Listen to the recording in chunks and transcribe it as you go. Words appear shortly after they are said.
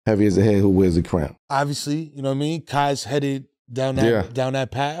Heavy as a head, who wears the crown? Obviously, you know what I mean? Kai's headed down that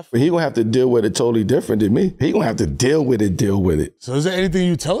path. But he gonna have to deal with it totally different than me. He gonna have to deal with it. So is there anything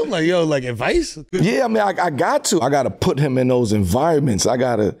you tell him? Like, yo, like advice? Yeah, I mean, I got to. I got to put him in those environments. I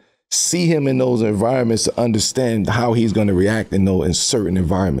got to see him in those environments to understand how he's gonna react in certain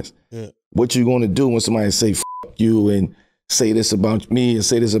environments. Yeah. What you gonna do when somebody say, F you, and say this about me, and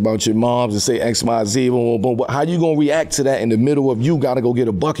say this about your moms, and say X, Y, Z, boom, boom, boom. How you gonna react to that in the middle of you gotta go get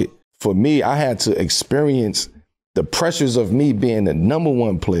a bucket? For me, I had to experience the pressures of me being the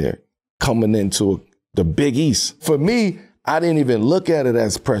 #1 player coming into the Big East. For me, I didn't even look at it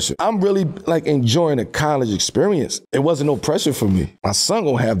as pressure. I'm really like enjoying a college experience. It wasn't no pressure for me. My son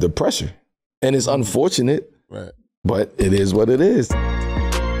gonna have the pressure. And it's unfortunate, right? But it is what it is.